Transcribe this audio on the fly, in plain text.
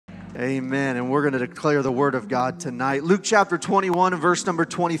Amen. And we're going to declare the word of God tonight. Luke chapter 21 and verse number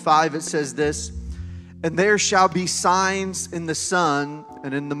 25, it says this, "And there shall be signs in the sun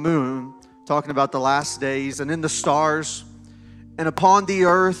and in the moon," talking about the last days, "and in the stars, and upon the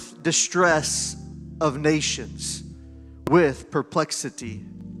earth distress of nations with perplexity,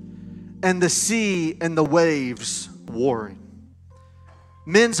 and the sea and the waves warring.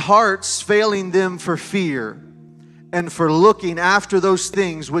 Men's hearts failing them for fear, and for looking after those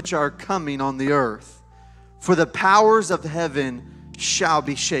things which are coming on the earth. For the powers of heaven shall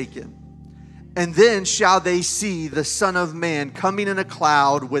be shaken. And then shall they see the Son of Man coming in a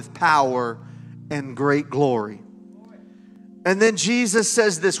cloud with power and great glory." And then Jesus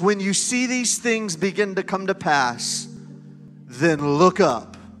says this, "When you see these things begin to come to pass, then look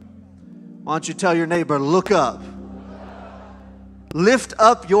up." Why don't you tell your neighbor, look up. "Lift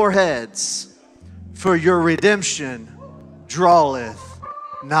up your heads, for your redemption draweth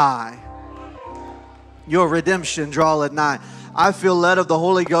nigh." Your redemption draweth nigh. I feel led of the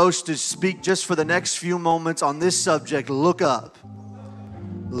Holy Ghost to speak just for the next few moments on this subject. Look up.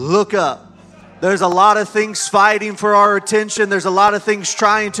 Look up. There's a lot of things fighting for our attention. There's a lot of things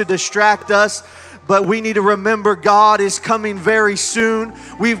trying to distract us. But we need to remember God is coming very soon.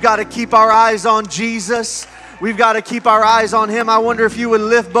 We've got to keep our eyes on Jesus. We've got to keep our eyes on Him. I wonder if you would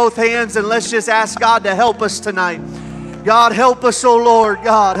lift both hands and let's just ask God to help us tonight. God, help us, oh Lord.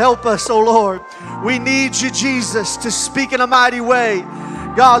 God, help us, oh Lord. We need you, Jesus, to speak in a mighty way.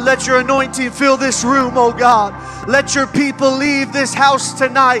 God, let your anointing fill this room, oh God. Let your people leave this house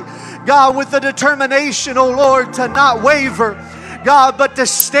tonight, God, with the determination, oh Lord, to not waver, God, but to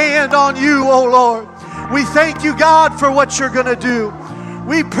stand on you, oh Lord. We thank you, God, for what you're going to do.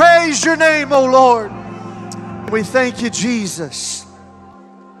 We praise your name, oh Lord. We thank you, Jesus.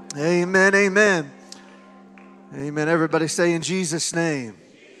 Amen, amen. Amen. Everybody say in Jesus' name.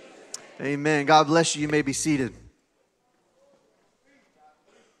 Amen. God bless you. You may be seated.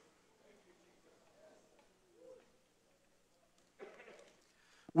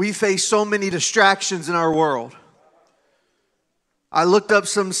 We face so many distractions in our world. I looked up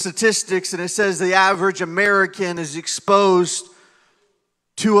some statistics and it says the average American is exposed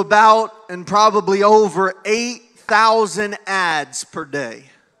to about and probably over 8,000 ads per day.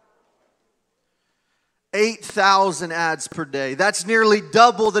 8,000 ads per day. That's nearly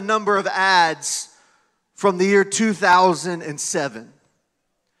double the number of ads from the year 2007.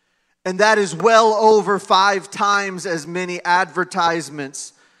 And that is well over 5 times as many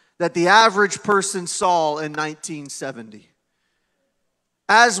advertisements that the average person saw in 1970.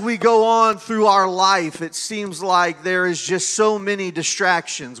 As we go on through our life, it seems like there is just so many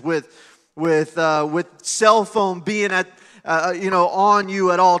distractions with cell phone being at on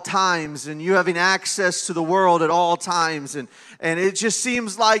you at all times, and you having access to the world at all times, and it just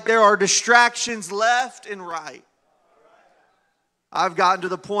seems like there are distractions left and right. I've gotten to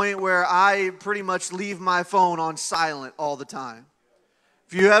the point where I pretty much leave my phone on silent all the time.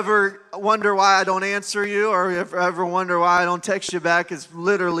 If you ever wonder why I don't answer you, or if you ever wonder why I don't text you back, it's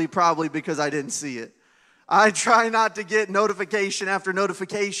literally probably because I didn't see it. I try not to get notification after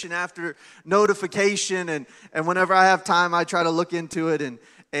notification after notification, and whenever I have time, I try to look into it.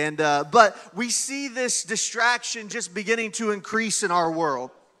 But we see this distraction just beginning to increase in our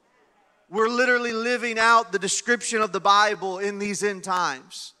world. We're literally living out the description of the Bible in these end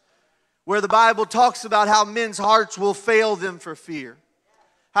times, where the Bible talks about how men's hearts will fail them for fear.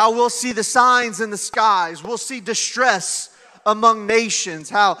 How we'll see the signs in the skies. We'll see distress among nations.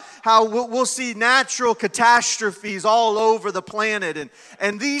 How we'll see natural catastrophes all over the planet.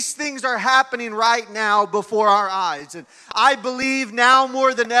 And these things are happening right now before our eyes. And I believe now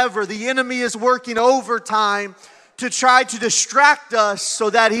more than ever, the enemy is working overtime to try to distract us so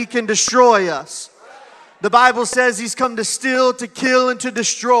that he can destroy us. The Bible says he's come to steal, to kill, and to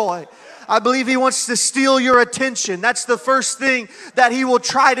destroy. I believe he wants to steal your attention. That's the first thing that he will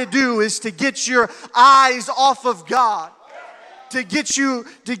try to do, is to get your eyes off of God, to get you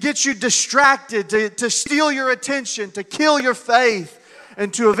distracted, to steal your attention, to kill your faith,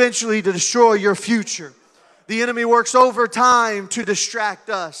 and to eventually to destroy your future. The enemy works overtime to distract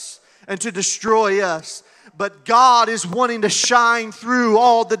us and to destroy us. But God is wanting to shine through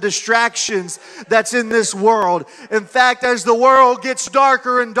all the distractions that's in this world. In fact, as the world gets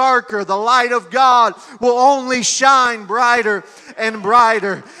darker and darker, the light of God will only shine brighter. and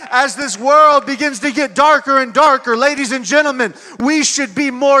brighter. As this world begins to get darker and darker, ladies and gentlemen, we should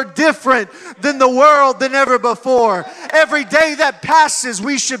be more different than the world than ever before. Every day that passes,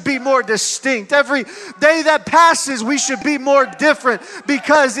 we should be more distinct. Every day that passes, we should be more different,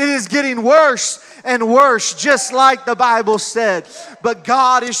 because it is getting worse and worse, just like the Bible said. But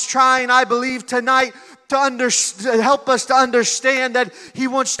God is trying, I believe, tonight to help us to understand that He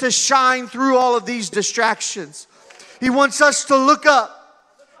wants to shine through all of these distractions. He wants us to look up.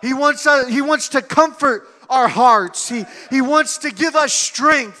 He wants to comfort our hearts. He wants to give us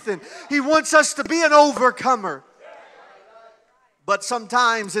strength, and He wants us to be an overcomer. But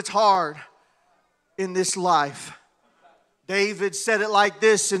sometimes it's hard in this life. David said it like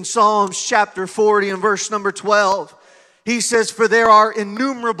this in Psalms chapter 40 and verse number 12. He says, "For there are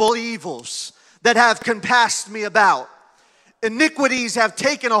innumerable evils that have compassed me about. Iniquities have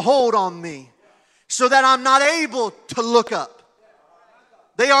taken a hold on me, so that I'm not able to look up.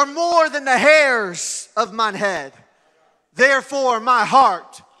 They are more than the hairs of mine head. Therefore my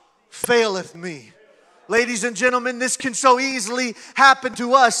heart faileth me." Ladies and gentlemen, this can so easily happen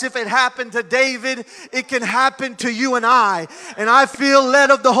to us. If it happened to David, it can happen to you and I. And I feel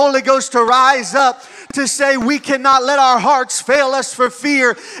led of the Holy Ghost to rise up to say we cannot let our hearts fail us for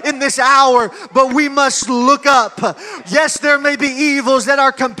fear in this hour, but we must look up. Yes, there may be evils that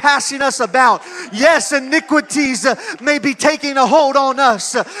are compassing us about. Yes, iniquities may be taking a hold on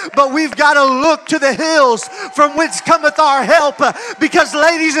us, but we've got to look to the hills from whence cometh our help, because,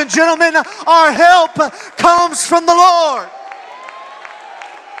 ladies and gentlemen, our help comes from the Lord.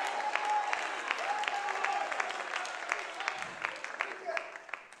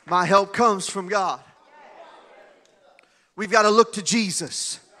 My help comes from God. We've got to look to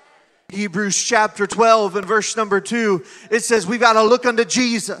Jesus. Hebrews chapter 12 and verse number 2, it says we've got to look unto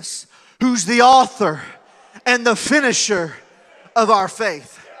Jesus, who's the author and the finisher of our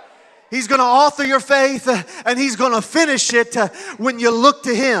faith. He's going to author your faith, and He's going to finish it when you look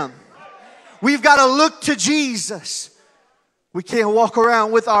to Him. We've got to look to Jesus. We can't walk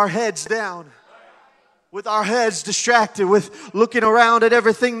around with our heads down, with our heads distracted, with looking around at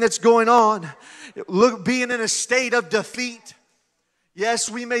everything that's going on, being in a state of defeat. Yes,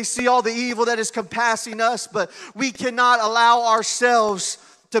 we may see all the evil that is compassing us, but we cannot allow ourselves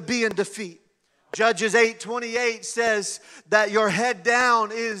to be in defeat. Judges 8:28 says that your head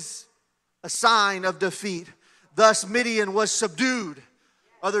down is a sign of defeat. Thus Midian was subdued.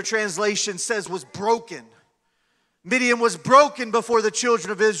 Other translation says was broken. Midian was broken before the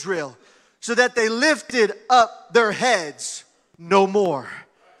children of Israel, so that they lifted up their heads no more.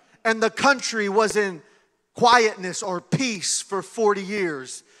 And the country was in quietness or peace for 40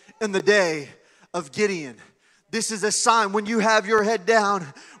 years in the day of Gideon. This is a sign when you have your head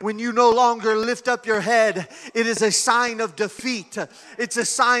down, when you no longer lift up your head, it is a sign of defeat. It's a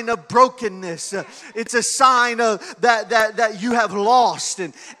sign of brokenness. It's a sign of that you have lost.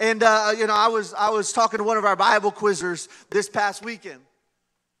 And I was talking to one of our Bible quizzers this past weekend.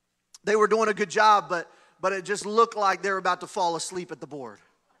 They were doing a good job, but it just looked like they were about to fall asleep at the board.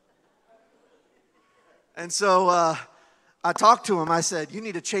 And so I talked to him. I said, "You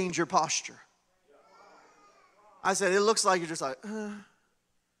need to change your posture." I said, "It looks like you're just like,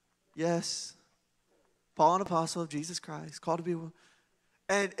 yes, Paul, an apostle of Jesus Christ, called to be one."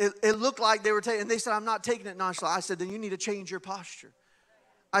 And it looked like they were taking, and they said, "I'm not taking it nonchalant." I said, "Then you need to change your posture."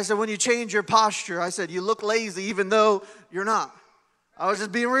 I said, "When you change your posture," I said, "you look lazy even though you're not." I was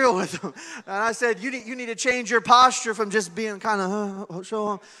just being real with them. And I said, you need to change your posture from just being kind of, show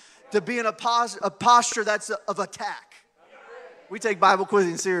them, to being a posture that's of attack. We take Bible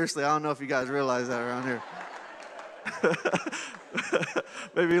quizzing seriously. I don't know if you guys realize that around here.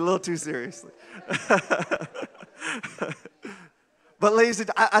 Maybe a little too seriously. But ladies,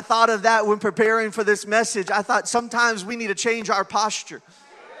 I thought of that when preparing for this message. I thought sometimes we need to change our posture.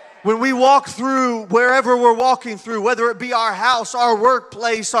 When we walk through wherever we're walking through, whether it be our house, our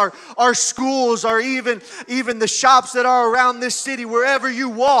workplace, our schools, or even the shops that are around this city, wherever you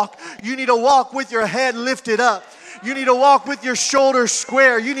walk, you need to walk with your head lifted up. You need to walk with your shoulders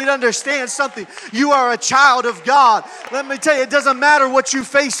square. You need to understand something. You are a child of God. Let me tell you, it doesn't matter what you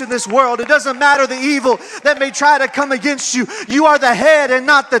face in this world. It doesn't matter the evil that may try to come against you. You are the head and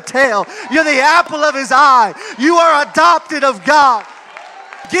not the tail. You're the apple of His eye. You are adopted of God.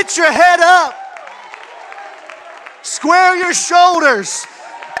 Get your head up. Square your shoulders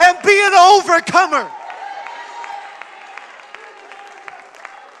and be an overcomer.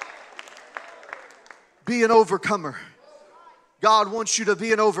 Be an overcomer. God wants you to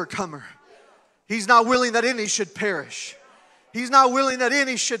be an overcomer. He's not willing that any should perish. He's not willing that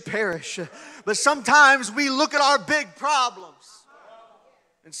any should perish. But sometimes we look at our big problems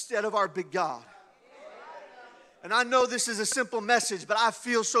instead of our big God. And I know this is a simple message, but I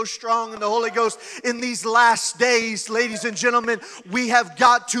feel so strong in the Holy Ghost in these last days, ladies and gentlemen, we have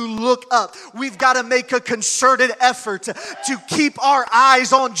got to look up. We've got to make a concerted effort to keep our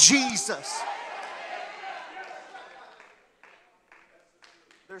eyes on Jesus.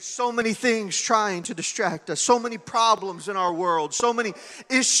 There's so many things trying to distract us, so many problems in our world, so many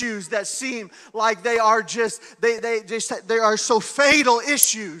issues that seem like they are they are so fatal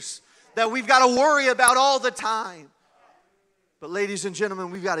issues that we've got to worry about all the time. But ladies and gentlemen,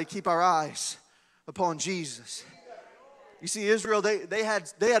 we've got to keep our eyes upon Jesus. You see, Israel, they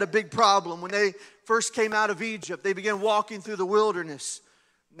had a big problem. When they first came out of Egypt, they began walking through the wilderness.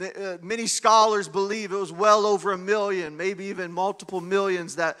 Many scholars believe it was well over 1 million, maybe even multiple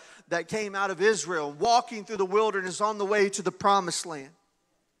millions that came out of Israel, walking through the wilderness on the way to the promised land.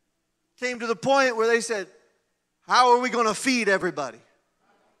 Came to the point where they said, how are we going to feed everybody?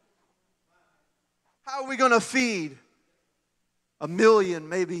 How are we going to feed 1 million,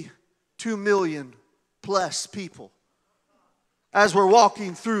 maybe 2 million plus people as we're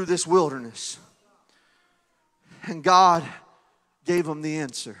walking through this wilderness? And God gave them the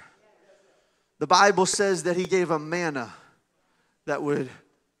answer. The Bible says that He gave them manna that would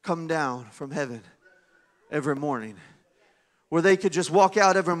come down from heaven every morning, where they could just walk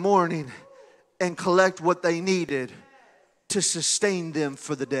out every morning and collect what they needed to sustain them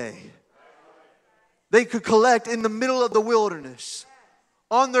for the day. They could collect in the middle of the wilderness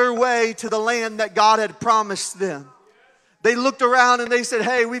on their way to the land that God had promised them. They looked around and they said,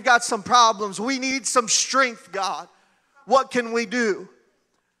 hey, we've got some problems. We need some strength, God. What can we do?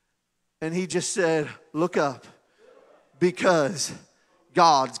 And He just said, look up, because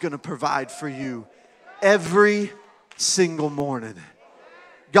God's going to provide for you every single morning.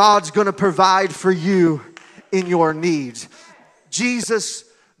 God's going to provide for you in your needs. Jesus,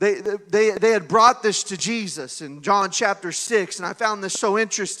 they had brought this to Jesus in John chapter 6, and I found this so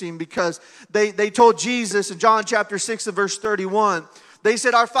interesting because they told Jesus in John chapter 6 and verse 31, they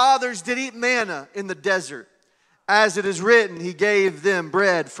said, our fathers did eat manna in the desert. As it is written, He gave them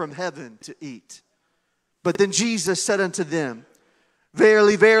bread from heaven to eat. But then Jesus said unto them,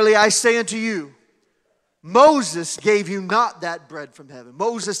 verily, verily, I say unto you, Moses gave you not that bread from heaven.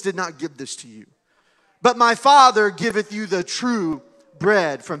 Moses did not give this to you. But my Father giveth you the true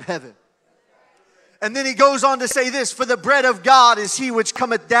bread from heaven. And then He goes on to say this, for the bread of God is He which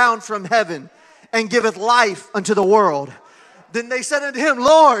cometh down from heaven and giveth life unto the world. Then they said unto Him,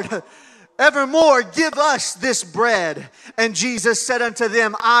 Lord, evermore give us this bread. And Jesus said unto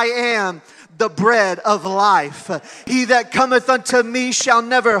them, I am the bread of life. He that cometh unto me shall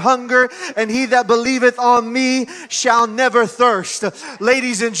never hunger, and he that believeth on me shall never thirst.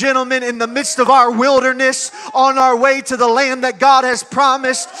 Ladies and gentlemen, in the midst of our wilderness, on our way to the land that God has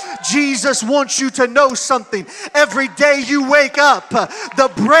promised, Jesus wants you to know something. Every day you wake up,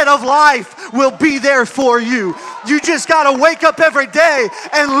 the bread of life will be there for you. You just got to wake up every day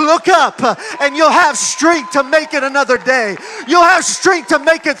and look up, and you'll have strength to make it another day. You'll have strength to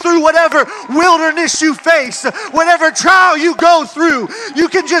make it through whatever wilderness you face, whatever trial you go through. You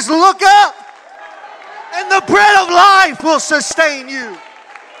can just look up, and the bread of life will sustain you.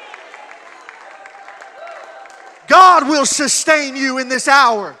 God will sustain you in this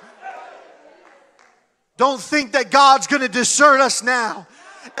hour. Don't think that God's going to desert us now.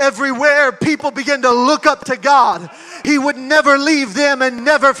 Everywhere people begin to look up to God, He would never leave them and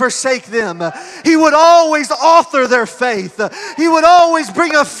never forsake them. He would always author their faith. He would always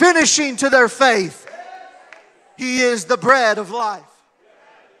bring a finishing to their faith. He is the bread of life.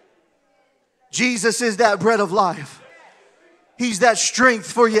 Jesus is that bread of life. He's that strength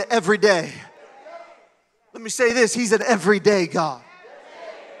for you every day. Let me say this, He's an everyday God.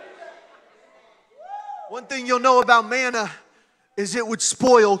 One thing you'll know about manna is it would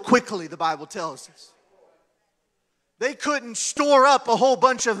spoil quickly, the Bible tells us. They couldn't store up a whole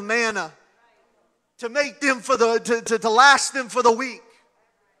bunch of manna to make them to last them for the week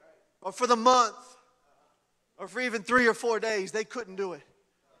or for the month or for even 3 or 4 days. They couldn't do it.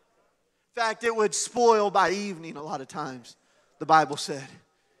 In fact, it would spoil by evening a lot of times, the Bible said.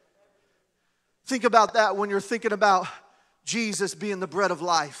 Think about that when you're thinking about Jesus being the bread of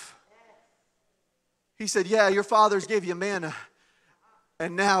life. He said, yeah, your fathers gave you manna,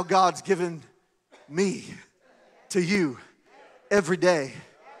 and now God's given me to you every day.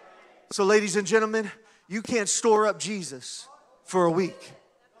 So ladies and gentlemen, you can't store up Jesus for a week.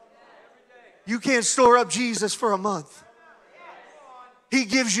 You can't store up Jesus for a month. He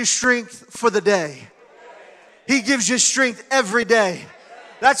gives you strength for the day. He gives you strength every day.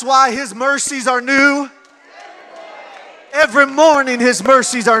 That's why His mercies are new Every morning His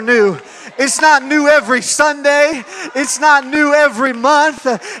mercies are new. It's not new every Sunday. It's not new every month.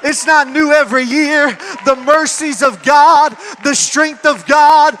 It's not new every year. The mercies of God, the strength of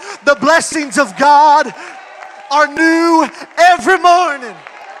God, the blessings of God are new every morning.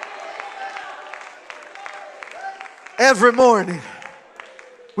 Every morning.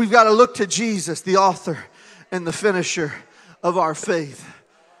 We've got to look to Jesus, the author and the finisher of our faith.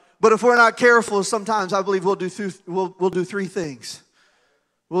 But if we're not careful, sometimes I believe we'll do three things.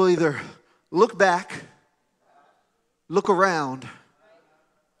 We'll either look back, look around,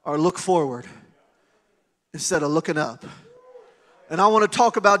 or look forward instead of looking up. And I want to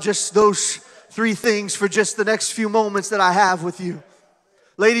talk about just those three things for just the next few moments that I have with you.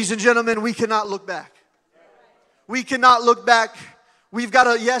 Ladies and gentlemen, we cannot look back. We cannot look back. We've got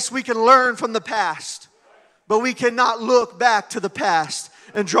to, yes, we can learn from the past, but we cannot look back to the past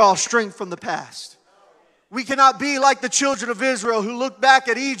and draw strength from the past. We cannot be like the children of Israel who looked back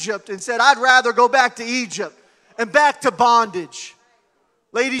at Egypt and said, I'd rather go back to Egypt and back to bondage.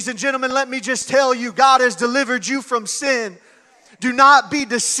 Ladies and gentlemen, let me just tell you, God has delivered you from sin. Do not be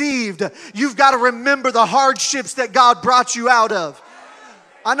deceived. You've got to remember the hardships that God brought you out of.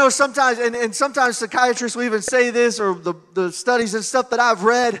 I know sometimes, and sometimes psychiatrists will even say this, or the studies and stuff that I've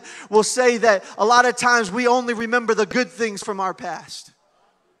read will say that a lot of times we only remember the good things from our past.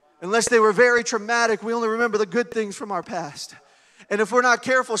 Unless they were very traumatic, we only remember the good things from our past. And if we're not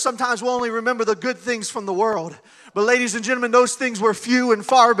careful, sometimes we'll only remember the good things from the world. But ladies and gentlemen, those things were few and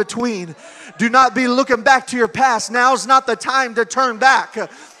far between. Do not be looking back to your past. Now's not the time to turn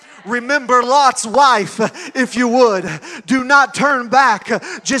back. Remember Lot's wife, if you would. Do not turn back.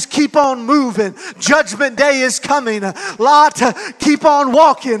 Just keep on moving. Judgment day is coming. Lot, keep on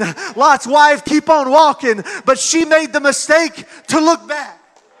walking. Lot's wife, keep on walking. But she made the mistake to look back.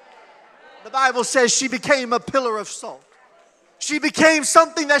 The Bible says she became a pillar of salt. She became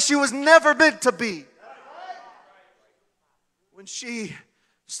something that she was never meant to be. When she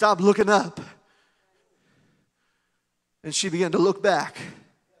stopped looking up and she began to look back.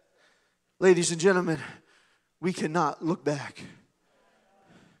 Ladies and gentlemen, we cannot look back.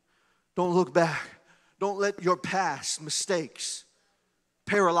 Don't look back. Don't let your past mistakes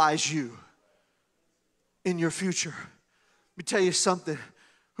paralyze you in your future. Let me tell you something.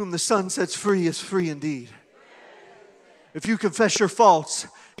 Whom the Son sets free is free indeed. If you confess your faults,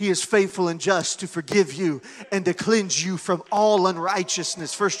 He is faithful and just to forgive you and to cleanse you from all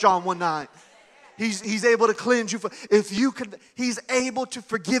unrighteousness. 1 John 1:9. He's able to cleanse you. He's able to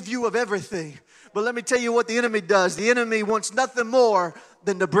forgive you of everything. But let me tell you what the enemy does. The enemy wants nothing more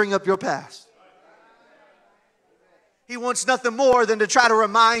than to bring up your past. He wants nothing more than to try to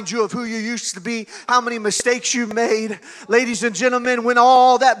remind you of who you used to be, how many mistakes you made. Ladies and gentlemen, when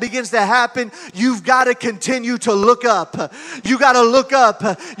all that begins to happen, you've got to continue to look up. You got to look up.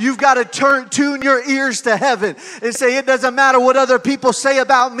 You've got to tune your ears to heaven and say, it doesn't matter what other people say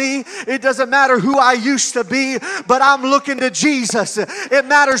about me. It doesn't matter who I used to be, but I'm looking to Jesus. It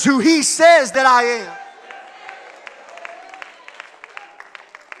matters who He says that I am.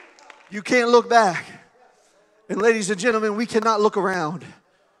 You can't look back. And ladies and gentlemen, we cannot look around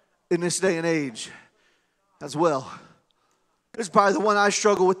in this day and age as well. This is probably the one I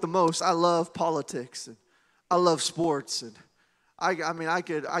struggle with the most. I love politics and I love sports, and I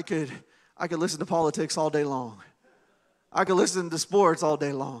could listen to politics all day long. I could listen to sports all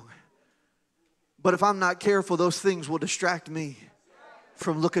day long. But if I'm not careful, those things will distract me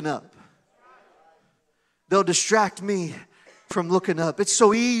from looking up. They'll distract me from looking up. It's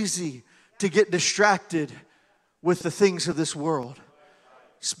so easy to get distracted with the things of this world,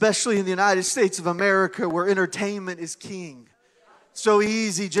 especially in the United States of America, where entertainment is king. So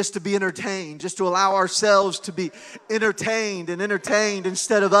easy just to be entertained, just to allow ourselves to be entertained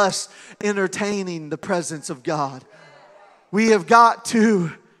instead of us entertaining the presence of God. We have got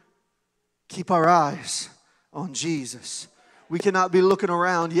to keep our eyes on Jesus. We cannot be looking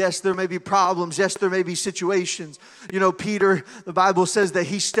around. Yes, there may be problems. Yes, there may be situations. You know, Peter, the Bible says that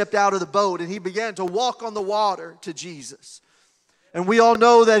he stepped out of the boat and he began to walk on the water to Jesus. And we all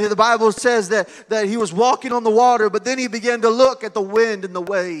know that the Bible says that he was walking on the water, but then he began to look at the wind and the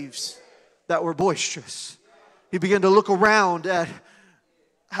waves that were boisterous. He began to look around at,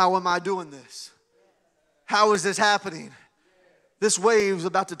 how am I doing this? How is this happening? This wave's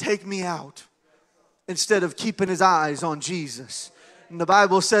about to take me out. Instead of keeping his eyes on Jesus. And the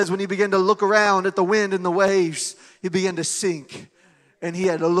Bible says when he began to look around at the wind and the waves, he began to sink. And he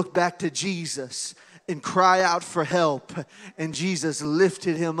had to look back to Jesus and cry out for help. And Jesus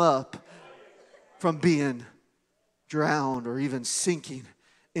lifted him up from being drowned or even sinking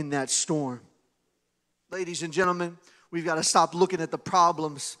in that storm. Ladies and gentlemen, We've got to stop looking at the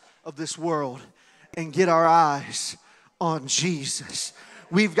problems of this world and get our eyes on Jesus.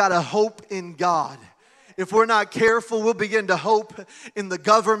 We've got to hope in God. If we're not careful, we'll begin to hope in the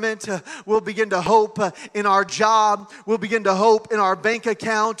government. We'll begin to hope in our job. We'll begin to hope in our bank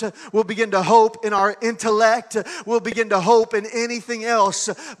account. We'll begin to hope in our intellect. We'll begin to hope in anything else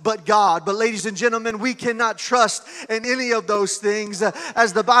but God. But ladies and gentlemen, we cannot trust in any of those things.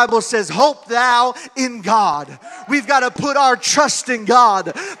 As the Bible says, hope thou in God. We've got to put our trust in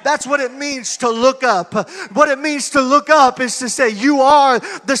God. That's what it means to look up. What it means to look up is to say, you are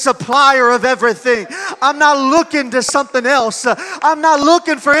the supplier of everything. I'm not looking to something else. I'm not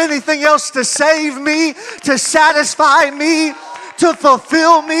looking for anything else to save me, to satisfy me, to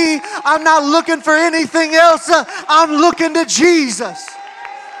fulfill me. I'm not looking for anything else. I'm looking to Jesus.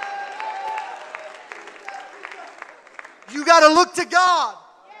 You got to look to God.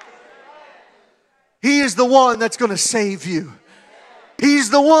 He is the one that's going to save you. He's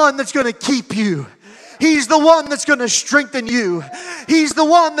the one that's going to keep you. He's the one that's going to strengthen you. He's the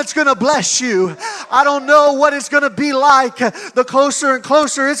one that's going to bless you. I don't know what it's going to be like the closer and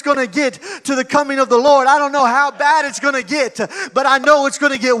closer it's going to get to the coming of the Lord. I don't know how bad it's going to get, but I know it's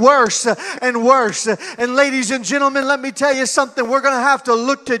going to get worse and worse. And ladies and gentlemen, let me tell you something. We're going to have to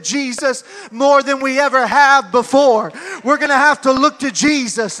look to Jesus more than we ever have before. We're going to have to look to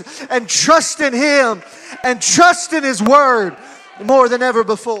Jesus and trust in Him and trust in His Word more than ever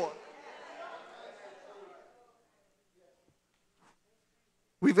before.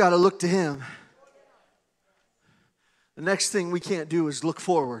 We've got to look to Him. The next thing we can't do is look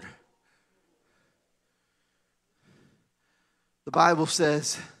forward. The Bible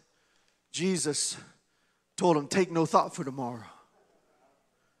says Jesus told him, take no thought for tomorrow.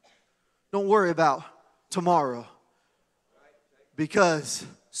 Don't worry about tomorrow, because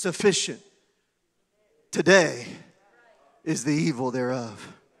sufficient today is the evil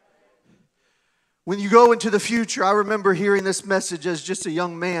thereof. When you go into the future, I remember hearing this message as just a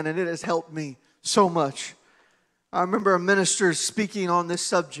young man, and it has helped me so much. I remember a minister speaking on this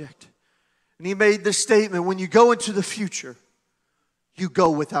subject, and he made this statement: when you go into the future, you go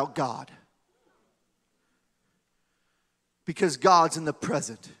without God. Because God's in the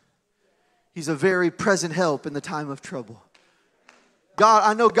present. He's a very present help in the time of trouble. God,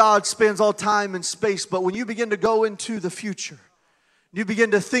 I know God spans all time and space, but when you begin to go into the future, you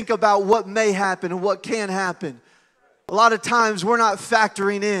begin to think about what may happen and what can happen, a lot of times we're not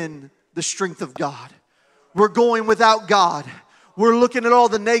factoring in the strength of God. We're going without God. We're looking at all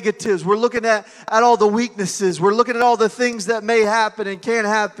the negatives. We're looking at all the weaknesses. We're looking at all the things that may happen and can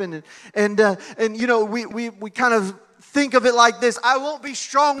happen. And you know, we kind of think of it like this: I won't be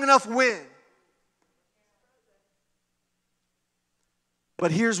strong enough when.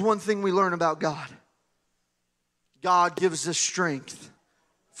 But here's one thing we learn about God. God gives us strength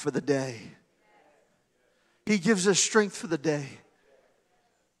for the day. He gives us strength for the day.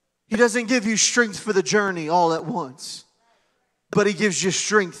 He doesn't give you strength for the journey all at once, but He gives you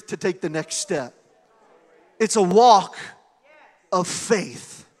strength to take the next step. It's a walk of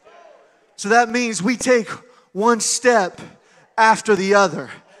faith. So that means we take one step after the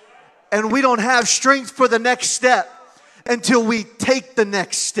other, and we don't have strength for the next step until we take the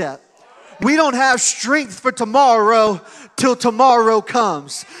next step. We don't have strength for tomorrow till tomorrow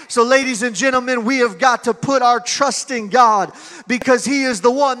comes. So ladies and gentlemen, we have got to put our trust in God, because He is the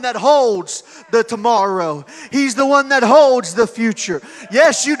one that holds the tomorrow. He's the one that holds the future.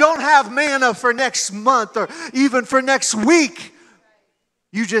 Yes, you don't have manna for next month or even for next week.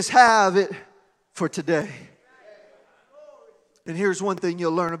 You just have it for today. And here's one thing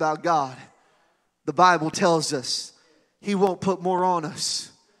you'll learn about God. The Bible tells us He won't put more on us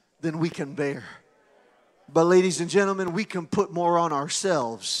than we can bear. But ladies and gentlemen, we can put more on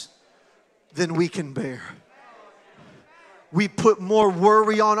ourselves than we can bear. We put more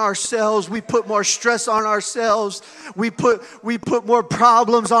worry on ourselves. We put more stress on ourselves. We put more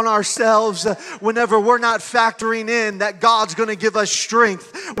problems on ourselves whenever we're not factoring in that God's going to give us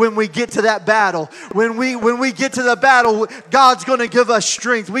strength when we get to that battle. When we get to the battle, God's going to give us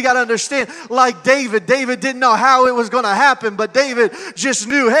strength. We got to understand, like David didn't know how it was going to happen, but David just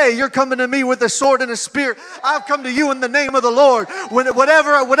knew, hey, you're coming to me with a sword and a spear. I've come to you in the name of the Lord.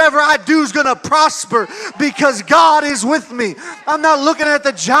 Whatever I do is going to prosper because God is with me. I'm not looking at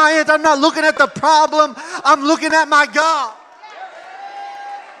the giant. I'm not looking at the problem. I'm looking at my God.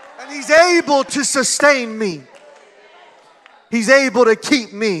 And He's able to sustain me. He's able to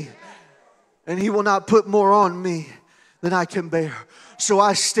keep me. And He will not put more on me than I can bear. So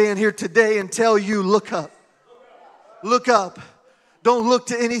I stand here today and tell you, look up. Look up. Don't look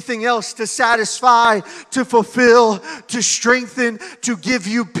to anything else to satisfy, to fulfill, to strengthen, to give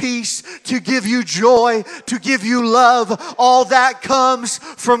you peace, to give you joy, to give you love. All that comes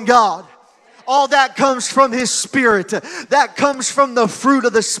from God. All that comes from His Spirit. That comes from the fruit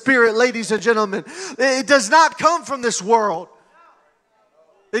of the Spirit, ladies and gentlemen. It does not come from this world.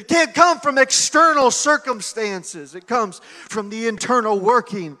 It can't come from external circumstances. It comes from the internal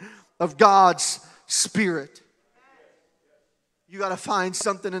working of God's Spirit. You got to find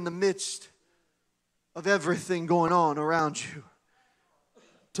something in the midst of everything going on around you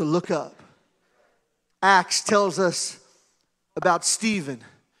to look up. Acts tells us about Stephen,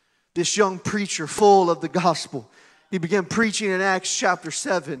 this young preacher full of the gospel. He began preaching in Acts chapter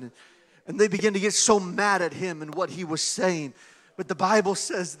 7, and they began to get so mad at him and what he was saying. But the Bible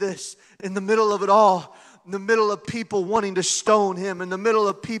says this, in the middle of it all, in the middle of people wanting to stone him, in the middle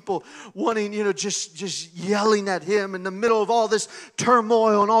of people wanting, just yelling at him, in the middle of all this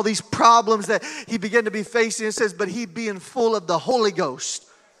turmoil and all these problems that he began to be facing, it says, but he, being full of the Holy Ghost,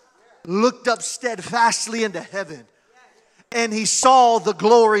 looked up steadfastly into heaven, and he saw the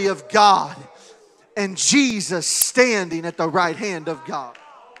glory of God and Jesus standing at the right hand of God.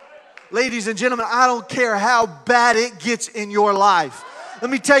 Ladies and gentlemen, I don't care how bad it gets in your life. Let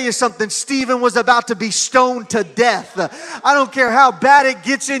me tell you something. Stephen was about to be stoned to death. I don't care how bad it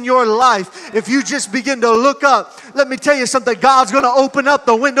gets in your life. If you just begin to look up, let me tell you something. God's going to open up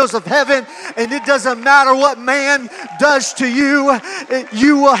the windows of heaven, and it doesn't matter what man does to you.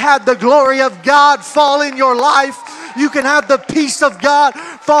 You will have the glory of God fall in your life. You can have the peace of God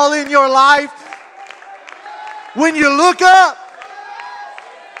fall in your life. When you look up,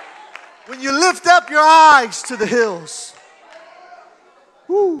 when you lift up your eyes to the hills.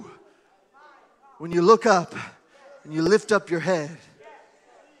 Woo. When you look up and you lift up your head,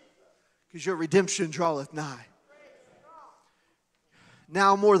 because your redemption draweth nigh.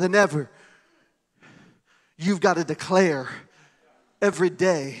 Now more than ever, you've got to declare every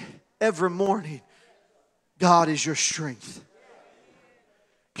day, every morning, God is your strength.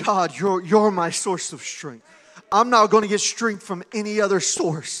 God, you're my source of strength. I'm not going to get strength from any other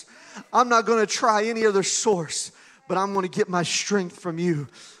source. I'm not going to try any other source, but I'm going to get my strength from you.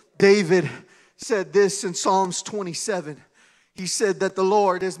 David said this in Psalms 27. He said that the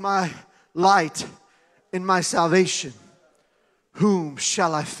Lord is my light and my salvation. Whom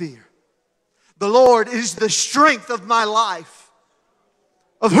shall I fear? The Lord is the strength of my life.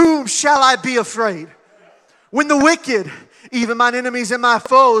 Of whom shall I be afraid? When the wicked, even mine enemies and my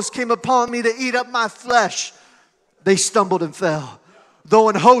foes, came upon me to eat up my flesh, they stumbled and fell. Though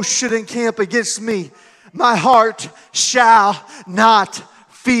an host should encamp against me, my heart shall not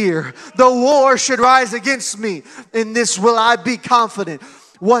fear. Though war should rise against me, in this will I be confident.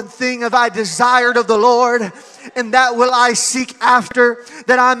 One thing have I desired of the Lord, and that will I seek after,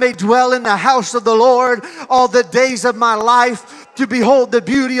 that I may dwell in the house of the Lord all the days of my life, to behold the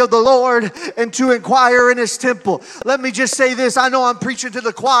beauty of the Lord and to inquire in His temple. Let me just say this. I know I'm preaching to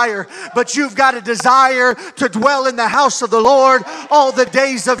the choir, but you've got a desire to dwell in the house of the Lord all the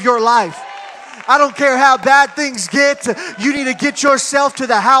days of your life. I don't care how bad things get. You need to get yourself to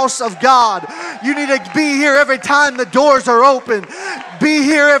the house of God. You need to be here every time the doors are open. Be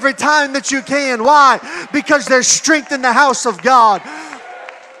here every time that you can. Why? Because there's strength in the house of God.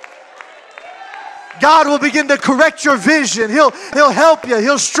 God will begin to correct your vision. He'll help you.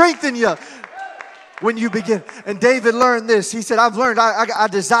 He'll strengthen you when you begin. And David learned this. He said, I've learned, I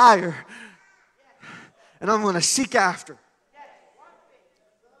desire, and I'm going to seek after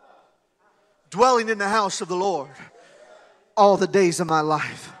dwelling in the house of the Lord all the days of my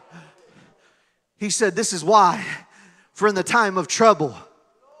life. He said, this is why, for in the time of trouble,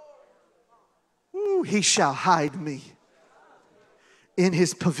 He shall hide me in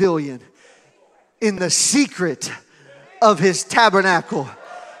His pavilion. In the secret of His tabernacle,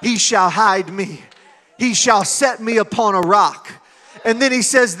 He shall hide me. He shall set me upon a rock. And then he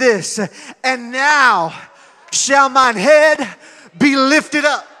says this, and now shall mine head be lifted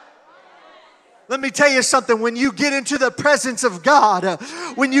up. Let me tell you something. When you get into the presence of God,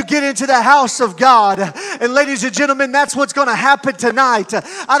 when you get into the house of God, and ladies and gentlemen, that's what's going to happen tonight.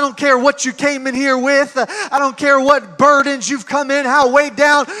 I don't care what you came in here with. I don't care what burdens you've come in, how weighed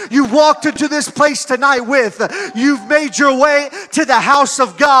down you walked into this place tonight with. You've made your way to the house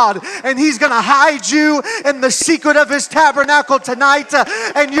of God, and He's going to hide you in the secret of His tabernacle tonight,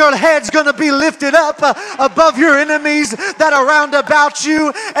 and your head's going to be lifted up above your enemies that are round about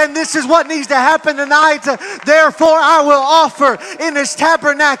you. And this is what needs to happen tonight. Therefore I will offer in His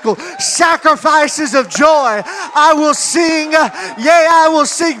tabernacle sacrifices of joy. I will sing, yea, I will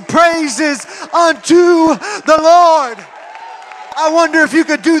sing praises unto the Lord. I wonder if you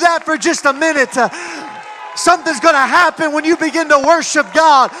could do that for just a minute. Something's going to happen when you begin to worship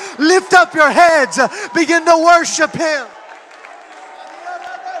God. Lift up your heads. Begin to worship Him.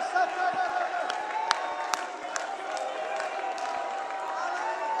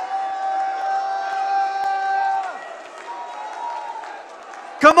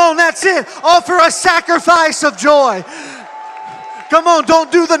 Come on, that's it. Offer a sacrifice of joy. Come on,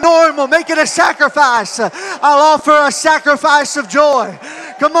 don't do the normal. Make it a sacrifice. I'll offer a sacrifice of joy.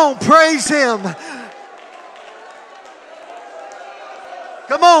 Come on, praise Him.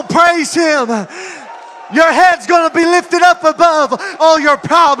 Come on, praise Him. Your head's going to be lifted up above all your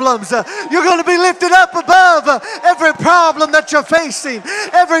problems. You're going to be lifted up above every problem that you're facing,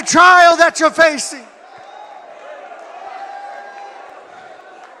 every trial that you're facing.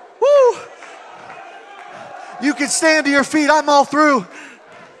 Woo! You can stand to your feet. I'm all through.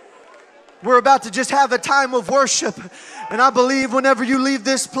 We're about to just have a time of worship. And I believe whenever you leave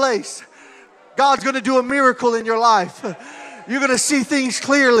this place, God's going to do a miracle in your life. You're going to see things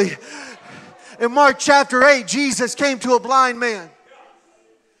clearly. In Mark chapter 8, Jesus came to a blind man.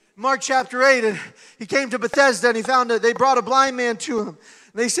 Mark chapter 8, and He came to Bethesda and He found that they brought a blind man to Him.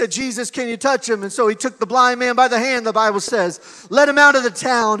 They said, Jesus, can you touch him? And so He took the blind man by the hand, the Bible says, let him out of the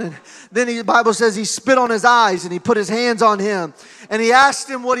town. And then the Bible says He spit on his eyes and He put His hands on him. And He asked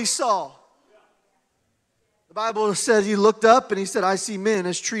him what he saw. The Bible says he looked up and he said, I see men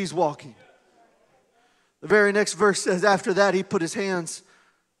as trees walking. The very next verse says, after that He put His hands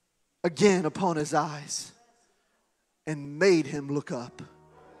again upon his eyes and made him look up.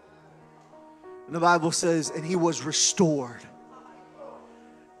 And the Bible says, and he was restored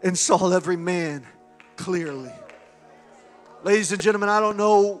and saw every man clearly. Ladies and gentlemen, I don't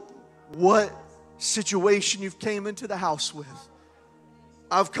know what situation you've came into the house with.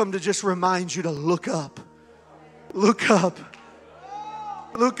 I've come to just remind you to look up. Look up.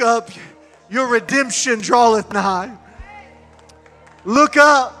 Look up. Your redemption draweth nigh. Look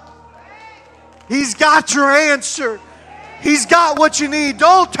up. He's got your answer. He's got what you need.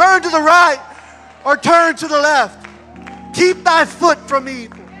 Don't turn to the right or turn to the left. Keep thy foot from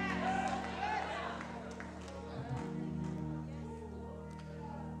evil.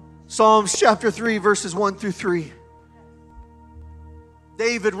 Psalms chapter 3, verses 1 through 3.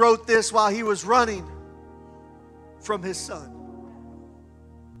 David wrote this while he was running from his son.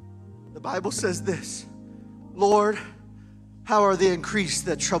 The Bible says this, Lord, how are the increased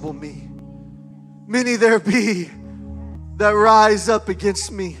that trouble me? Many there be that rise up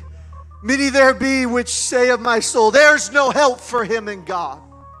against me. Many there be which say of my soul, there's no help for him in God.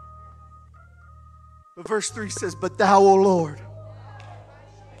 But verse 3 says, but thou, O Lord,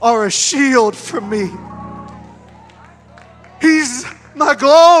 are a shield for me. He's my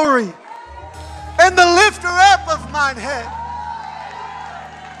glory and the lifter up of mine head.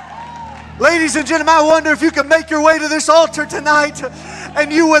 Ladies and gentlemen, I wonder if you can make your way to this altar tonight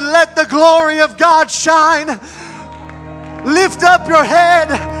and you would let the glory of God shine. Lift up your head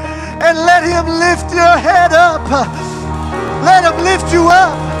and let Him lift your head up. Let Him lift you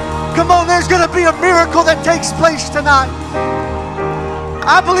up. Come on, there's going to be a miracle that takes place tonight.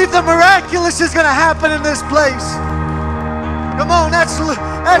 I believe the miraculous is going to happen in this place. Come on, that's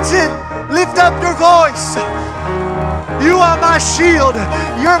it. Lift up your voice. You are my shield.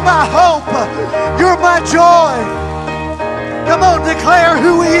 You're my hope. You're my joy. Come on, declare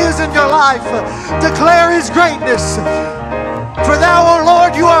who He is in your life. Declare His greatness. For thou, O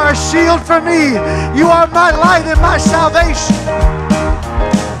Lord, you are a shield for me. You are my light and my salvation.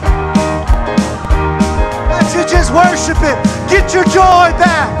 That's it, just worship Him. Get your joy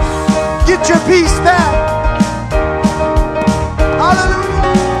back. Get your peace back. Hallelujah.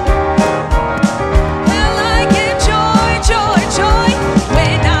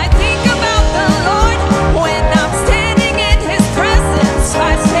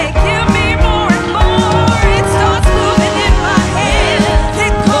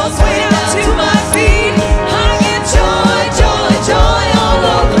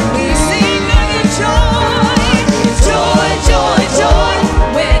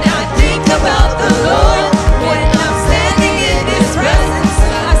 When I think about the Lord, when I'm standing in His presence.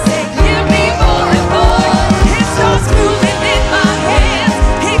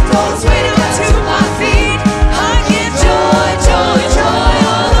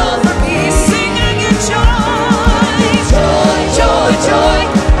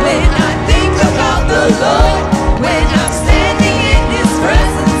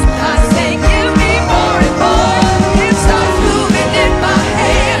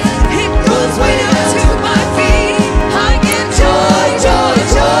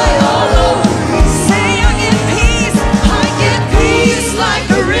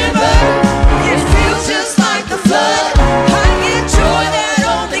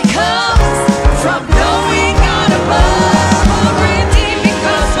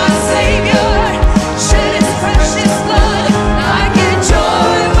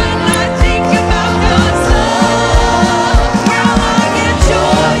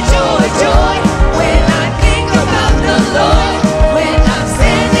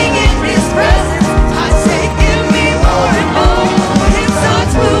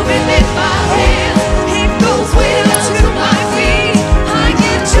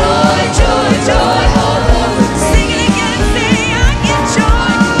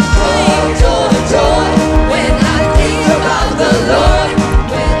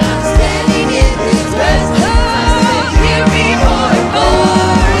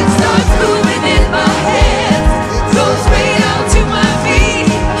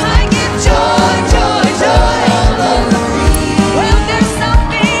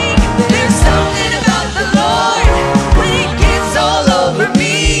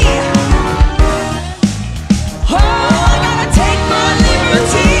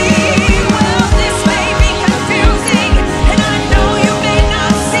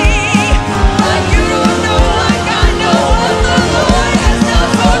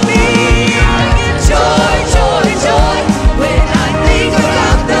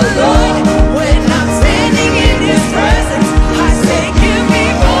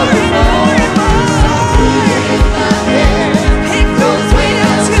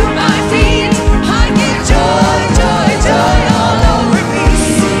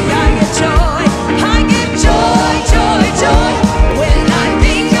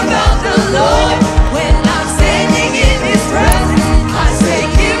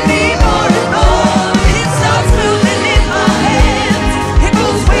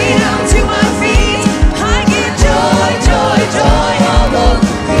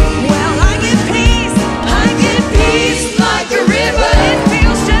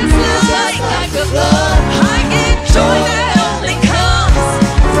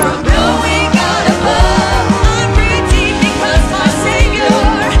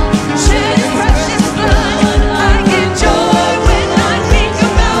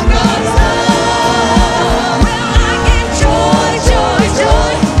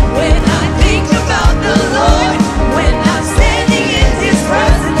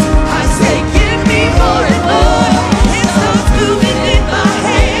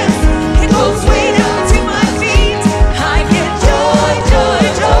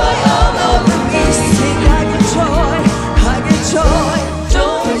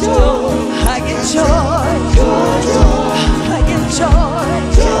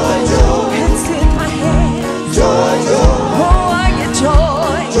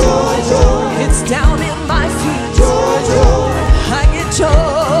 down in my feet. I get joy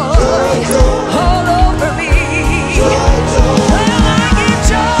all over me. Well, I get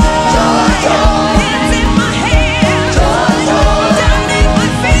joy. It's in my hands, down in my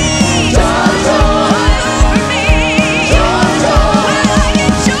feet, all over me. Well, I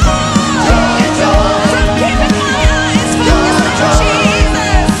get joy from keeping my eyes focused on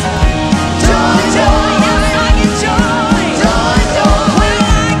Jesus. Joy, yes, I get joy. Well,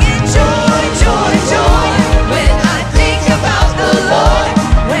 I get joy when I think about the Lord.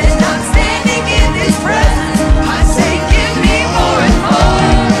 When I'm standing in His presence, I say, give me more and more.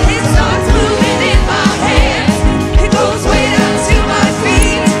 It starts moving in my hands. It goes way down to my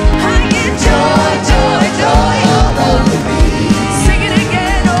feet. I get joy all over me. Sing it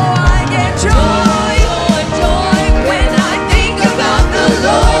again, oh, I get joy when I think about the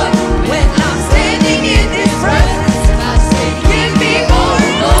Lord. When I'm standing in His presence, I say, give me more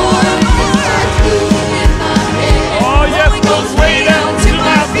and more. It starts moving in my hands. Oh, yes, goes way down to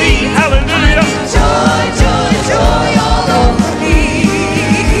my feet. Hallelujah. Joy all over me.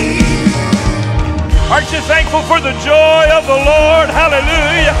 Aren't you thankful for the joy of the Lord?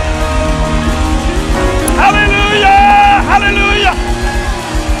 Hallelujah. Hallelujah. Hallelujah.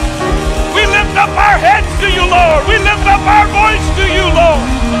 We lift up our heads to you, Lord. We lift up our voice to you, Lord.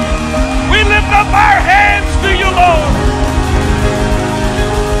 We lift up our hands to you, Lord.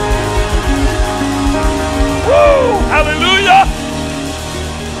 Woo! Hallelujah.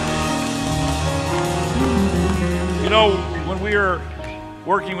 You know, when we are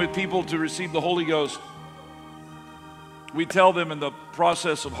working with people to receive the Holy Ghost, we tell them in the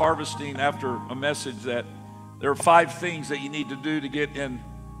process of harvesting after a message that there are 5 things that you need to do to get in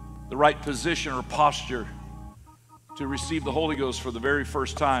the right position or posture to receive the Holy Ghost for the very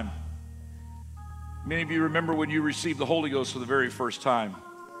first time. Many of you remember when you received the Holy Ghost for the very first time.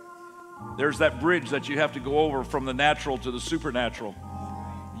 There's that bridge that you have to go over from the natural to the supernatural,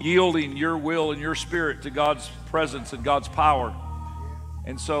 yielding your will and your spirit to God's presence and God's power.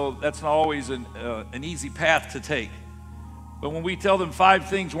 And so that's not always an easy path to take. But when we tell them 5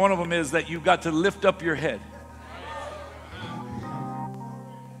 things, one of them is that you've got to lift up your head.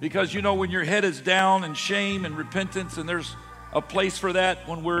 Because you know, when your head is down in shame and repentance, and there's a place for that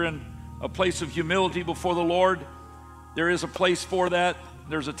when we're in a place of humility before the Lord, there is a place for that.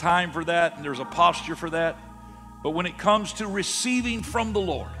 There's a time for that, and there's a posture for that. But when it comes to receiving from the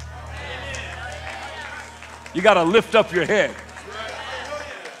Lord, you got to lift up your head.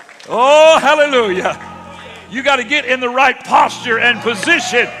 Oh, hallelujah. You got to get in the right posture and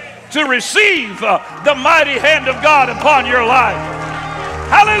position to receive the mighty hand of God upon your life.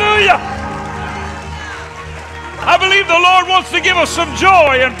 Hallelujah. I believe the Lord wants to give us some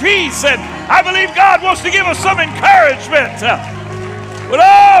joy and peace, and I believe God wants to give us some encouragement. But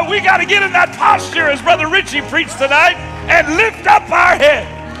oh, we got to get in that posture as Brother Ritchey preached tonight and lift up our head.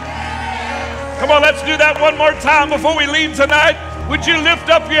 Come on, let's do that one more time before we leave tonight. Would you lift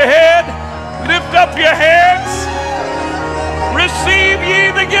up your head? Lift up your hands. Receive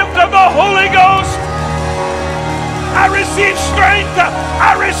ye the gift of the Holy Ghost. I receive strength.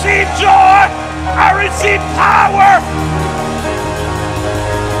 I receive joy. I receive power.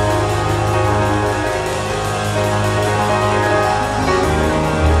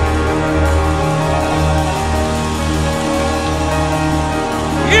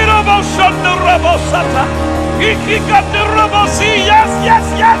 Yes, yes,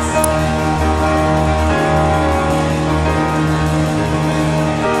 yes.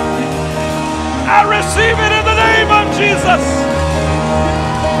 I receive it in the name of Jesus.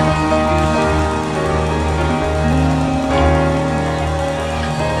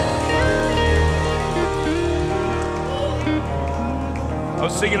 I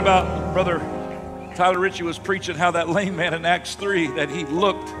was thinking about Brother Tyler Ritchey was preaching how that lame man in Acts 3, that he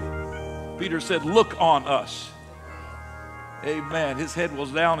looked. Peter said, look on us. Amen. His head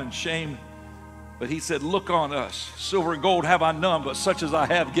was down in shame, but he said, look on us. Silver and gold have I none, but such as I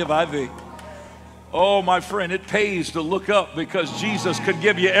have give I thee. Oh, my friend, it pays to look up because Jesus could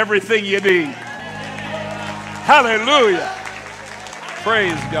give you everything you need. Hallelujah.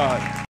 Praise God.